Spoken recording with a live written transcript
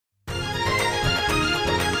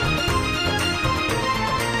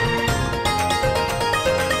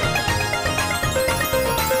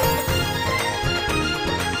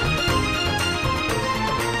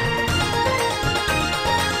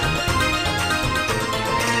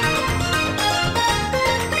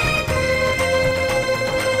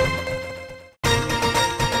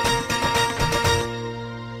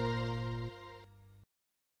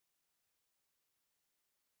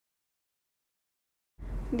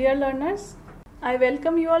Dear learners, I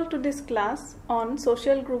welcome you all to this class on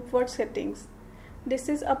social group work settings. This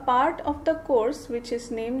is a part of the course which is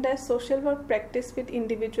named as Social Work Practice with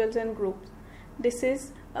Individuals and Groups. This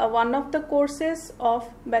is one of the courses of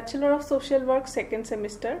Bachelor of Social Work second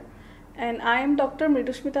semester, and I am Dr.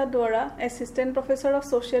 Mridusmita Duara, Assistant Professor of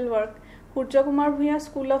Social Work, Bhuyan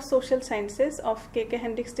School of Social Sciences of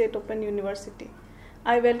KKHSOU State Open University.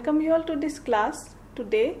 I welcome you all to this class.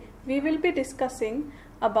 Today we will be discussing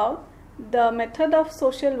about the method of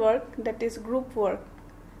social work, that is group work.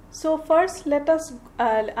 So first let us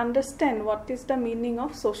understand what is the meaning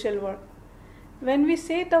of social work. When we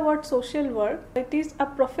say the word social work, it is a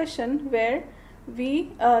profession where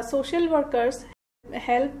we social workers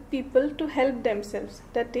help people to help themselves.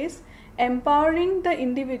 That is, empowering the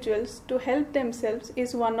individuals to help themselves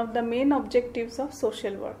is one of the main objectives of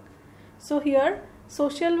social work. So here,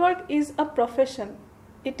 social work is a profession.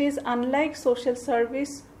 It is unlike social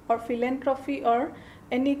service or philanthropy or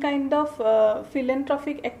any kind of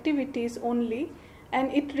philanthropic activities only,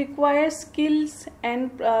 and it requires skills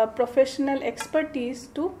and professional expertise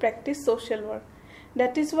to practice social work.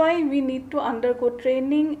 That is why we need to undergo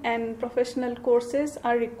training, and professional courses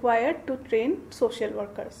are required to train social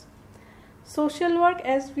workers. Social work,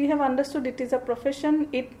 as we have understood, it is a profession.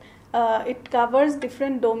 It covers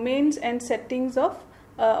different domains and settings of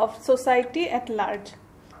society at large.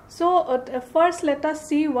 So first let us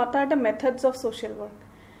see what are the methods of social work.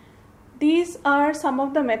 These are some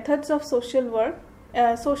of the methods of social work.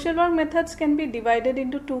 Social work methods can be divided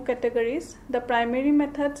into two categories: the primary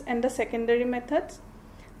methods and the secondary methods.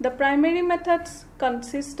 The primary methods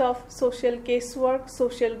consist of social casework,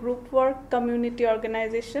 social group work, community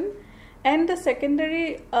organization, and the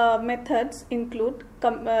secondary methods include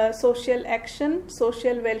social action,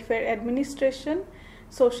 social welfare administration,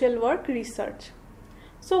 social work research.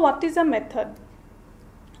 So what is a method?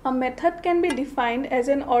 A method can be defined as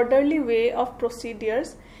an orderly way of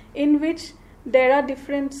procedures in which there are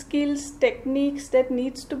different skills, techniques that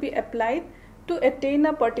needs to be applied to attain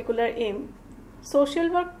a particular aim.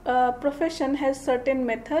 Social work profession has certain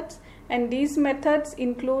methods, and these methods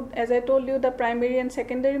include, as I told you, the primary and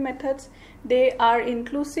secondary methods. They are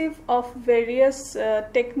inclusive of various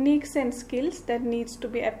techniques and skills that needs to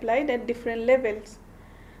be applied at different levels.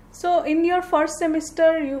 So in your first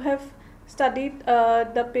semester you have studied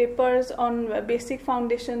the papers on basic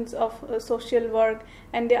foundations of social work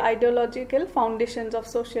and the ideological foundations of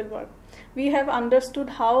social work. We have understood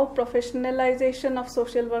how professionalization of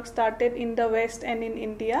social work started in the West and in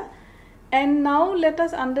India. And now let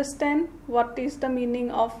us understand what is the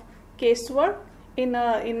meaning of casework in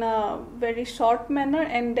a very short manner,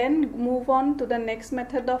 and then move on to the next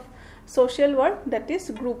method of social work, that is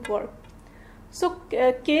group work. So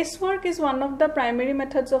casework is one of the primary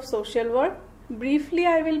methods of social work. Briefly,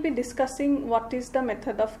 I will be discussing what is the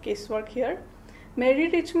method of casework here. Mary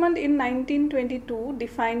Richmond in 1922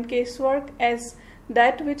 defined casework as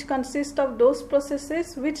that which consists of those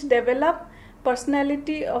processes which develop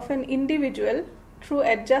personality of an individual through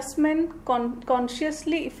adjustment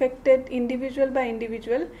consciously effected individual by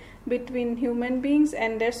individual between human beings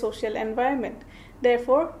and their social environment.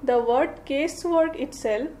 Therefore, the word casework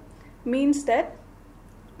itself means that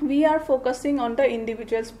we are focusing on the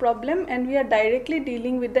individual's problem and we are directly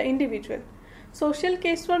dealing with the individual. Social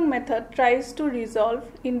casework method tries to resolve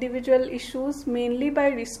individual issues mainly by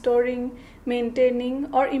restoring,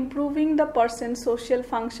 maintaining, or improving the person's social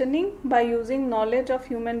functioning by using knowledge of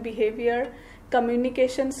human behavior,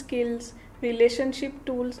 communication skills, relationship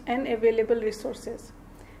tools, and available resources.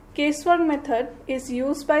 Casework method is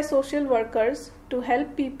used by social workers to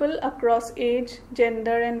help people across age,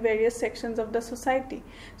 gender, and various sections of the society.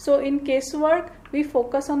 So in casework, we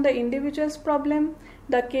focus on the individual's problem.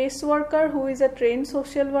 The caseworker, who is a trained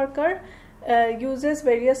social worker, uses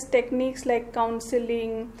various techniques like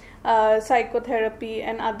counseling, psychotherapy,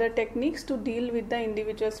 and other techniques to deal with the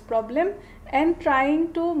individual's problem and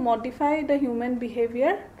trying to modify the human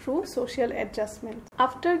behavior through social adjustment.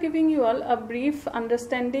 After giving you all a brief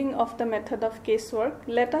understanding of the method of casework,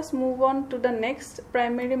 let us move on to the next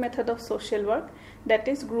primary method of social work, that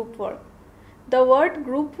is group work. The word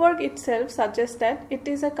group work itself suggests that it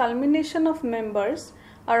is a culmination of members,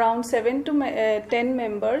 around 7 to 10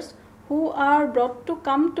 members, who are brought to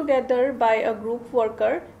come together by a group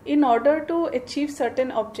worker in order to achieve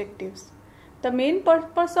certain objectives. The main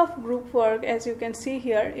purpose of group work, as you can see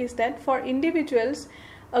here, is that for individuals,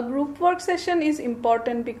 a group work session is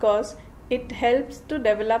important because it helps to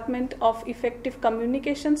development of effective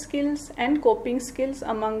communication skills and coping skills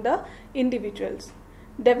among the individuals.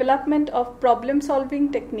 Development of problem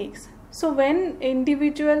solving techniques. So when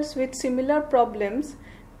individuals with similar problems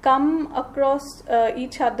come across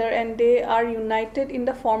each other and they are united in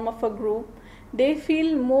the form of a group, they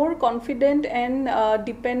feel more confident and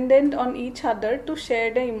dependent on each other to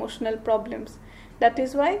share the emotional problems. That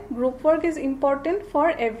is why group work is important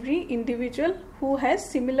for every individual who has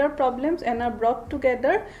similar problems and are brought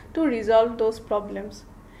together to resolve those problems.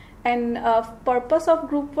 And purpose of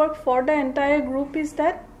group work for the entire group is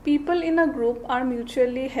that people in a group are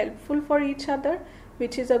mutually helpful for each other,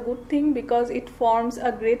 which is a good thing because it forms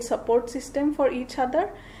a great support system for each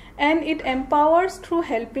other, and it empowers through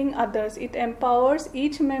helping others. It empowers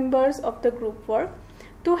each members of the group work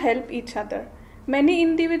to help each other. Many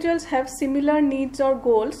individuals have similar needs or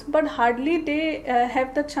goals, but hardly they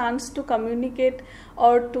have the chance to communicate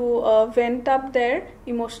or to vent up their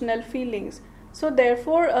emotional feelings. So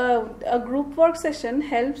therefore, a group work session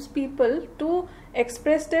helps people to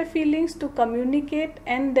express their feelings, to communicate,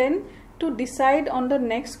 and then to decide on the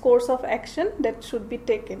next course of action that should be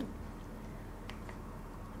taken.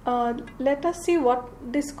 Let us see what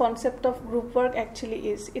this concept of group work actually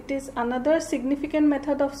is. It is another significant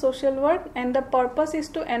method of social work, and the purpose is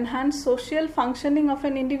to enhance social functioning of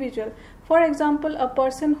an individual. For example, a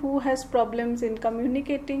person who has problems in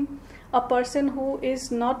communicating, a person who is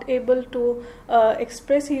not able to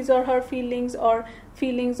express his or her feelings or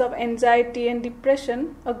feelings of anxiety and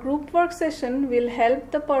depression, a group work session will help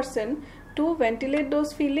the person to ventilate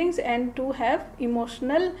those feelings and to have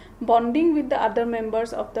emotional bonding with the other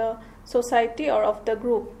members of the society or of the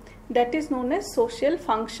group. That is known as social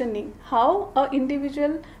functioning, how an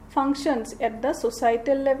individual functions at the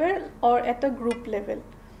societal level or at a group level.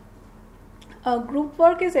 Group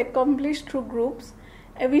work is accomplished through groups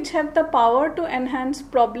which have the power to enhance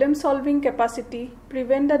problem solving capacity,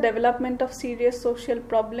 prevent the development of serious social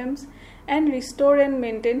problems, and restore and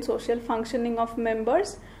maintain social functioning of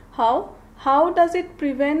members. How does it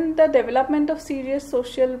prevent the development of serious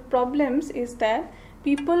social problems is that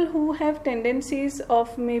people who have tendencies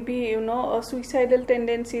of maybe suicidal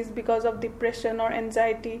tendencies because of depression or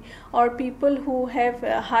anxiety, or people who have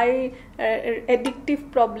high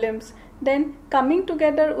addictive problems, then coming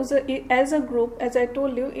together as a group, as I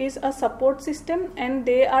told you, is a support system, and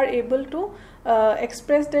they are able to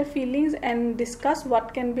express their feelings and discuss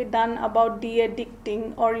what can be done about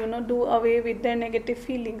de-addicting or do away with their negative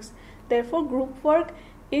feelings. Therefore, group work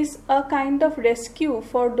is a kind of rescue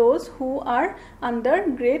for those who are under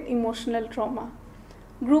great emotional trauma.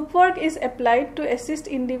 Group work is applied to assist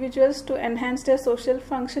individuals to enhance their social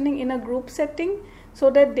functioning in a group setting so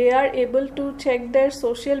that they are able to check their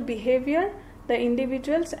social behavior, the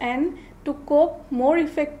individuals, and to cope more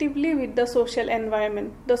effectively with the social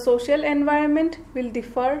environment. The social environment will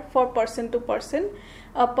differ for person to person.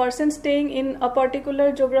 A person staying in a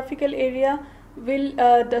particular geographical area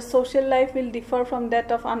the social life will differ from that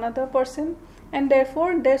of another person, and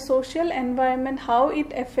therefore their social environment, how it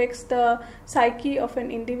affects the psyche of an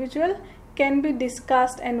individual, can be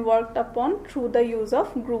discussed and worked upon through the use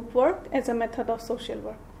of group work as a method of social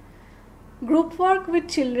work. Group work with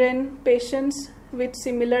children, patients with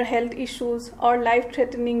similar health issues or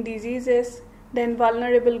life-threatening diseases, then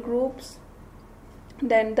vulnerable groups,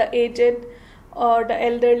 then the aged or the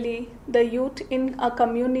elderly, the youth in a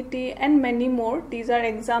community, and many more. These are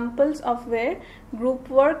examples of where group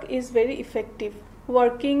work is very effective.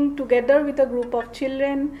 Working together with a group of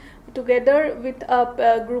children, together with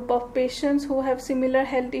a group of patients who have similar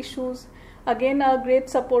health issues, again a great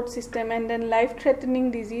support system. And then life-threatening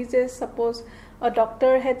diseases, suppose a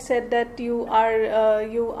doctor had said that you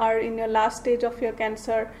are in your last stage of your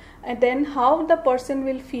cancer, and then how the person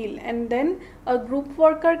will feel, and then a group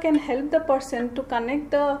worker can help the person to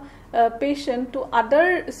connect the patient to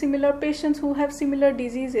other similar patients who have similar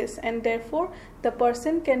diseases, and therefore the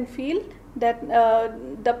person can feel that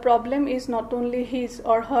the problem is not only his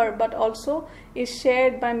or her but also is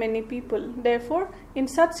shared by many people. Therefore, in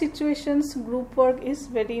such situations, group work is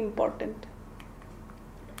very important.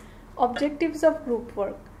 Objectives of group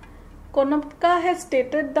work. Konopka has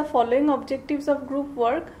stated the following objectives of group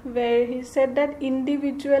work, where he said that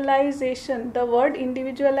individualization, the word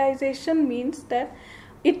individualization means that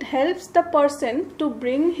it helps the person to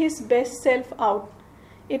bring his best self out.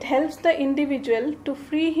 It helps the individual to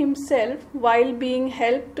free himself while being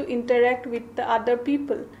helped to interact with the other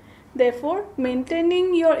people. Therefore,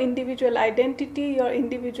 maintaining your individual identity, your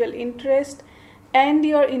individual interest, and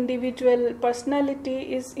your individual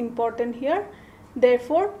personality is important here.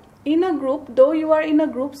 Therefore, in a group, though you are in a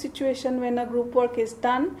group situation, when a group work is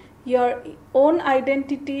done, your own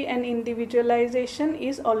identity and individualization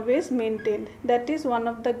is always maintained. That is one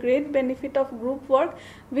of the great benefit of group work,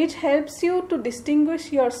 which helps you to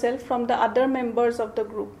distinguish yourself from the other members of the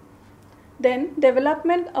group. Then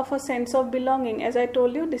development of a sense of belonging. As I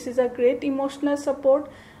told you, this is a great emotional support.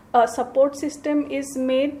 A support system is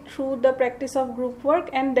made through the practice of group work,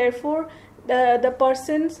 and therefore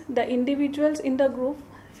the individuals in the group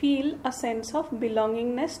feel a sense of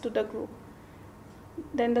belongingness to the group.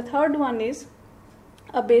 Then the third one is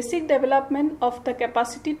a basic development of the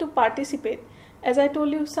capacity to participate. As I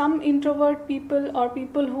told you, some introvert people or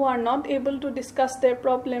people who are not able to discuss their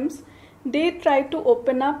problems, they try to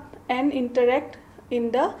open up and interact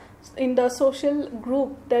in the social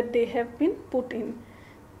group that they have been put in.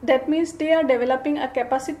 That means they are developing a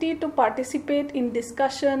capacity to participate in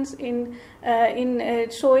discussions, in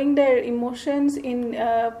showing their emotions, in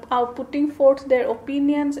putting forth their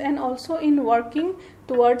opinions, and also in working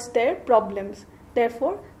towards their problems.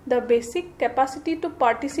 Therefore, the basic capacity to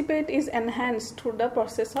participate is enhanced through the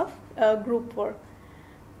process of group work.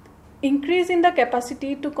 Increase in the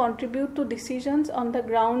capacity to contribute to decisions on the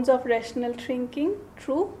grounds of rational thinking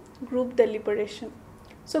through group deliberation.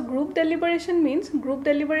 So group deliberation means group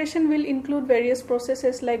deliberation will include various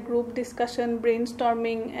processes like group discussion,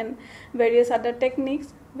 brainstorming, and various other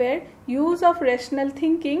techniques where use of rational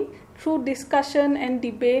thinking through discussion and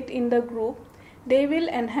debate in the group, they will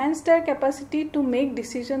enhance their capacity to make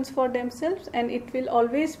decisions for themselves, and it will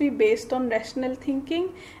always be based on rational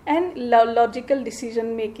thinking and logical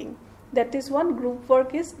decision making. That is what group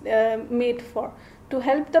work is made for, to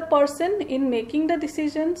help the person in making the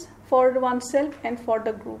decisions for oneself and for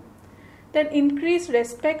the group. Then increase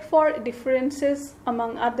respect for differences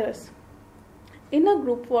among others. In a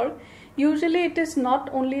group work, usually it is not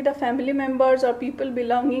only the family members or people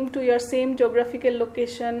belonging to your same geographical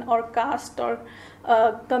location or caste or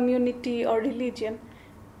community or religion.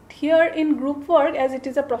 Here in group work, as it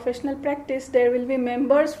is a professional practice, there will be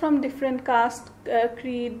members from different caste,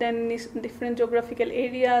 creed, then different geographical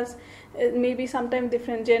areas, maybe sometimes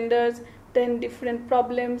different genders, then different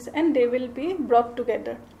problems, and they will be brought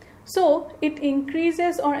together. So it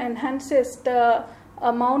increases or enhances the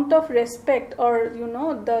amount of respect, or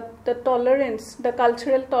the tolerance, the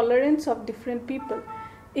cultural tolerance of different people.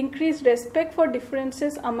 Increase respect for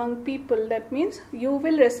differences among people. That means you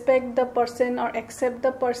will respect the person or accept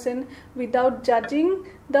the person without judging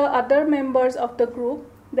the other members of the group,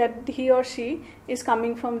 that he or she is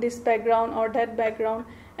coming from this background or that background,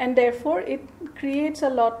 and therefore it creates a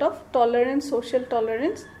lot of tolerance, social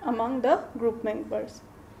tolerance among the group members.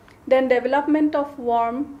 Then development of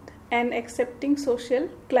warmth and accepting social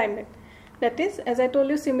climate. That is, as I told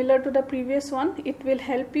you, similar to the previous one, it will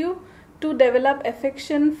help you to develop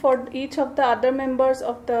affection for each of the other members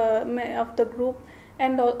of the group,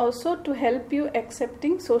 and also to help you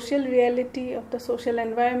accepting social reality of the social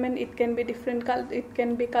environment. It can be different, it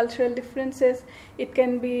can be cultural differences, it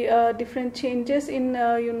can be different changes in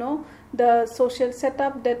the social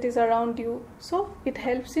setup that is around you. So it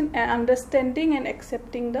helps in understanding and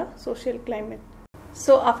accepting the social climate.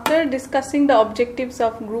 So after discussing the objectives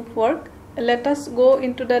of group work, let us go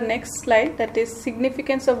into the next slide, that is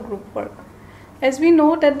significance of group work. As we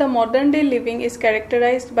know that the modern day living is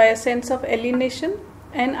characterized by a sense of alienation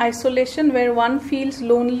and isolation, where one feels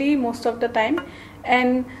lonely most of the time,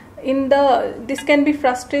 and this can be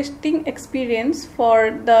frustrating experience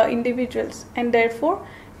for the individuals, and therefore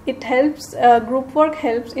it helps, group work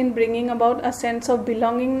helps in bringing about a sense of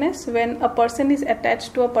belongingness when a person is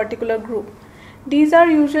attached to a particular group. These are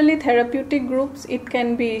usually therapeutic groups. It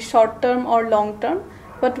can be short term or long term,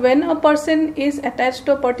 but when a person is attached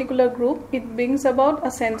to a particular group, it brings about a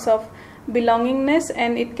sense of belongingness,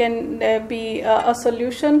 and it can be a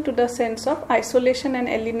solution to the sense of isolation and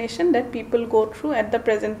alienation that people go through at the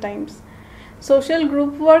present times. Social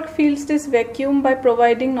group work fills this vacuum by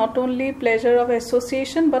providing not only pleasure of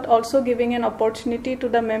association, but also giving an opportunity to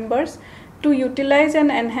the members to utilize and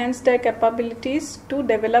enhance their capabilities to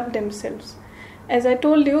develop themselves. As I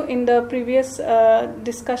told you in the previous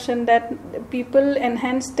discussion, that people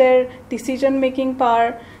enhance their decision-making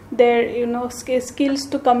power, their skills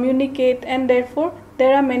to communicate, and therefore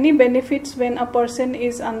there are many benefits when a person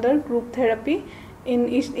is under group therapy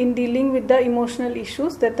in dealing with the emotional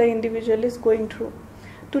issues that the individual is going through.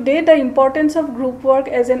 Today, the importance of group work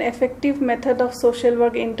as an effective method of social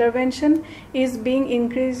work intervention is being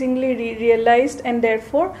increasingly realized, and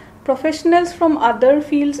therefore professionals from other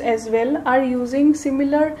fields as well are using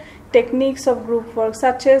similar techniques of group work,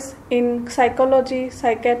 such as in psychology,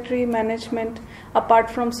 psychiatry, management, apart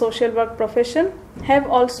from social work profession, have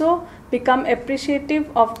also become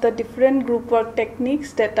appreciative of the different group work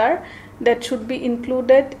techniques that should be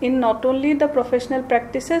included in not only the professional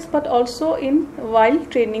practices but also while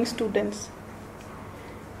training students.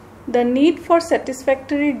 The need for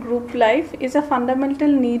satisfactory group life is a fundamental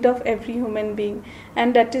need of every human being,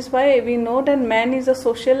 and that is why we know that man is a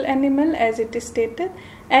social animal, as it is stated,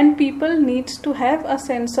 and people needs to have a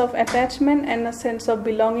sense of attachment and a sense of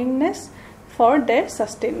belongingness for their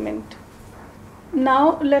sustainment.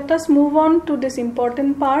 Now let us move on to this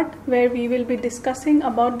important part where we will be discussing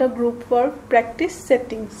about the group work practice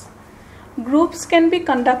settings. Groups can be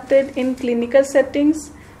conducted in clinical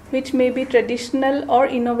settings, which may be traditional or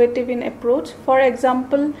innovative in approach. For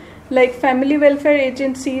example, like family welfare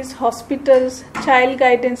agencies, hospitals, child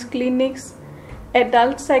guidance clinics,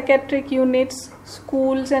 adult psychiatric units,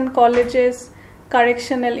 schools and colleges,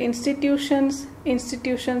 correctional institutions,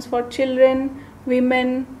 institutions for children,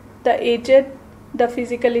 women, the aged, the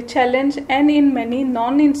physically challenged, and in many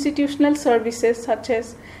non-institutional services such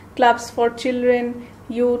as clubs for children,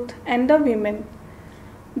 youth, and the women.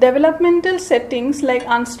 Developmental settings like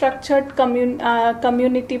unstructured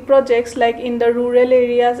community projects like in the rural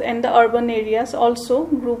areas and the urban areas, also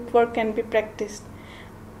group work can be practiced,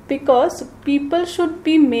 because people should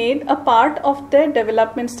be made a part of their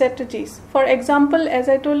development strategies. For example, as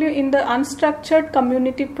I told you, in the unstructured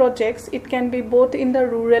community projects, it can be both in the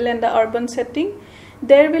rural and the urban setting.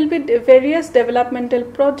 There will be various developmental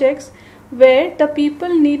projects where the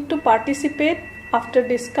people need to participate. After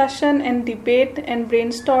discussion and debate and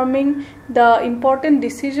brainstorming, the important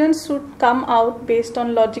decisions should come out based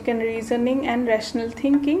on logic and reasoning and rational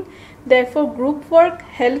thinking. Therefore, group work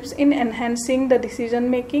helps in enhancing the decision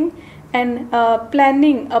making and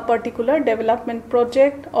planning a particular development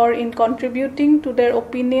project, or in contributing to their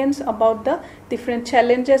opinions about the different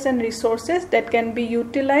challenges and resources that can be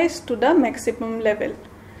utilized to the maximum level.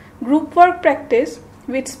 Group work practice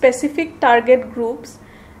with specific target groups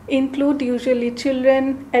include usually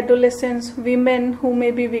children, adolescents, women who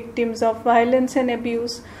may be victims of violence and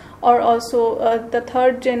abuse, or also the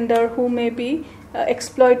third gender who may be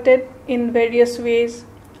exploited in various ways,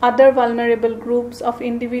 other vulnerable groups of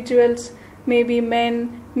individuals, maybe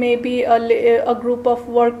men, maybe a group of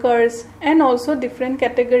workers, and also different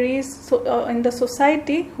categories in the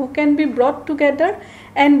society who can be brought together,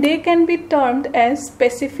 and they can be termed as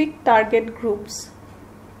specific target groups.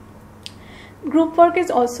 Group work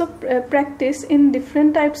is also practiced in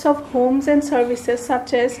different types of homes and services,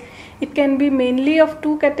 such as it can be mainly of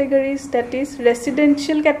two categories, that is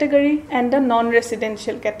residential category and the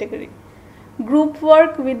non-residential category. Group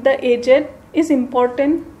work with the aged is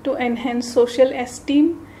important to enhance social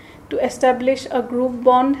esteem, to establish a group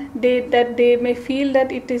bond, that they may feel that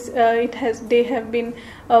they have been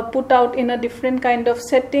put out in a different kind of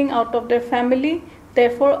setting out of their family.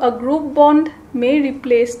 Therefore, a group bond may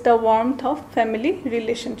replace the warmth of family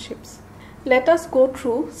relationships. Let us go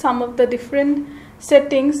through some of the different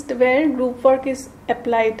settings where group work is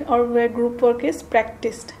applied or where group work is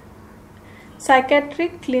practiced.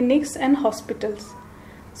 Psychiatric clinics and hospitals.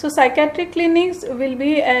 So psychiatric clinics will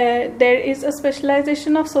be, there is a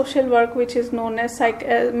specialization of social work which is known as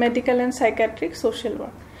medical and psychiatric social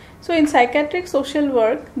work. So in psychiatric social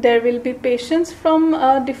work, there will be patients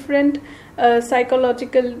from different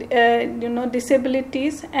psychological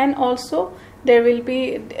disabilities, and also there will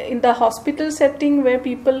be in the hospital setting where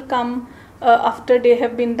people come after they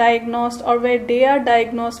have been diagnosed or where they are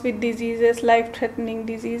diagnosed with diseases, life-threatening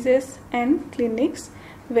diseases, and clinics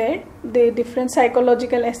where the different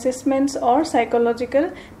psychological assessments or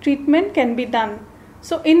psychological treatment can be done.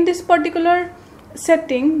 So in this particular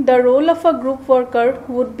setting, the role of a group worker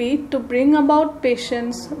would be to bring about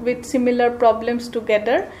patients with similar problems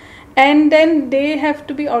together, and then they have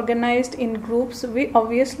to be organized in groups,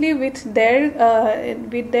 obviously with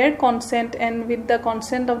their consent and with the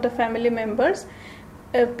consent of the family members.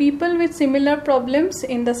 People with similar problems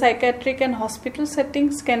in the psychiatric and hospital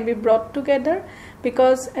settings can be brought together,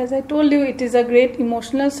 because as I told you, it is a great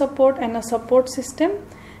emotional support and a support system.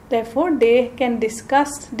 Therefore, they can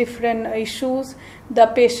discuss different issues. The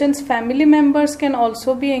patient's family members can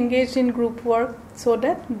also be engaged in group work so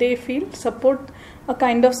that they feel a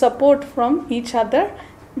kind of support from each other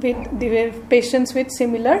with the patients with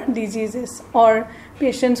similar diseases, or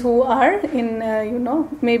patients who are in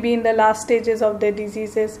maybe in the last stages of their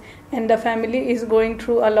diseases, and the family is going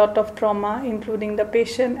through a lot of trauma, including the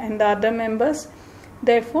patient and the other members.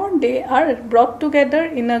 Therefore, they are brought together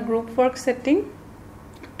in a group work setting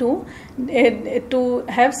to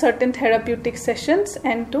have certain therapeutic sessions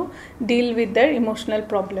and to deal with their emotional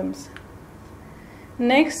problems.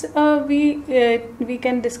 Next, we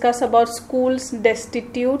can discuss about schools,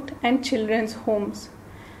 destitute, and children's homes.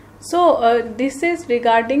 So this is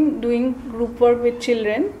regarding doing group work with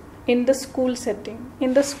children. in the school setting.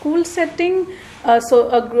 In the school setting,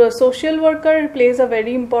 social worker plays a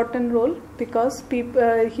very important role, because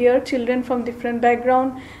here children from different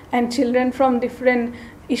background and children from different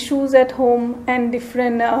issues at home and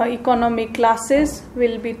different economic classes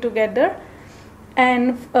will be together.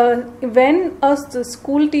 And when a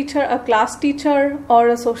school teacher, a class teacher or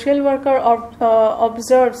a social worker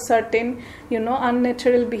observes certain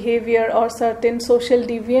unnatural behavior or certain social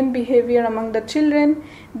deviant behavior among the children,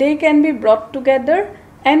 they can be brought together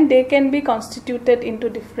and they can be constituted into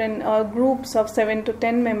different groups of 7 to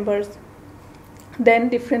 10 members. Then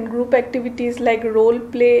different group activities like role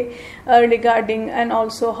play regarding and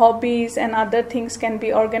also hobbies and other things can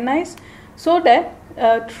be organized, so that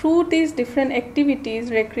through these different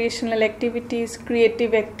activities, recreational activities,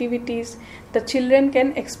 creative activities, the children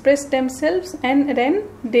can express themselves and then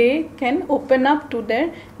they can open up to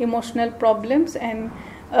their emotional problems and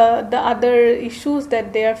the other issues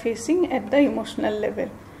that they are facing at the emotional level.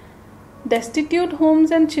 Destitute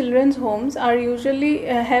homes and children's homes are usually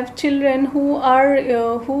have children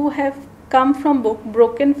who have come from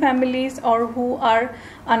broken families or who are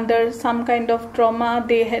under some kind of trauma.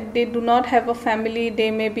 They do not have a family,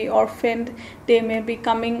 they may be orphaned, they may be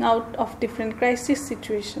coming out of different crisis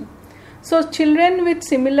situation. So children with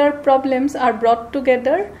similar problems are brought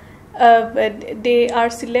together. They are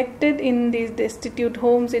selected in these destitute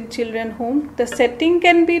homes, in children's home. The setting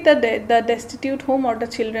can be the destitute home or the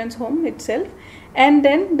children's home itself, and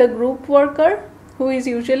then the group worker, who is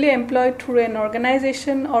usually employed through an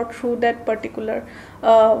organization or through that particular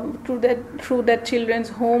through that children's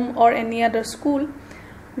home or any other school,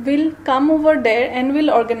 will come over there and will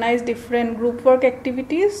organize different group work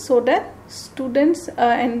activities, so that students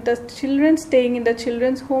and the children staying in the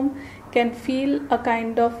children's home can feel a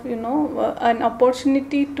kind of an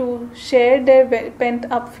opportunity to share their pent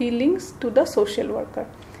up feelings to the social worker.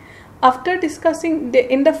 After discussing,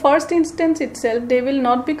 in the first instance itself, they will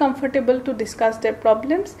not be comfortable to discuss their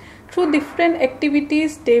problems. Through different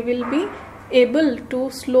activities, they will be able to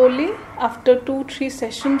slowly, after 2-3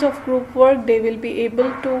 sessions of group work, they will be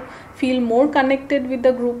able to feel more connected with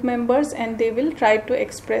the group members and they will try to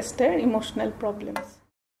express their emotional problems.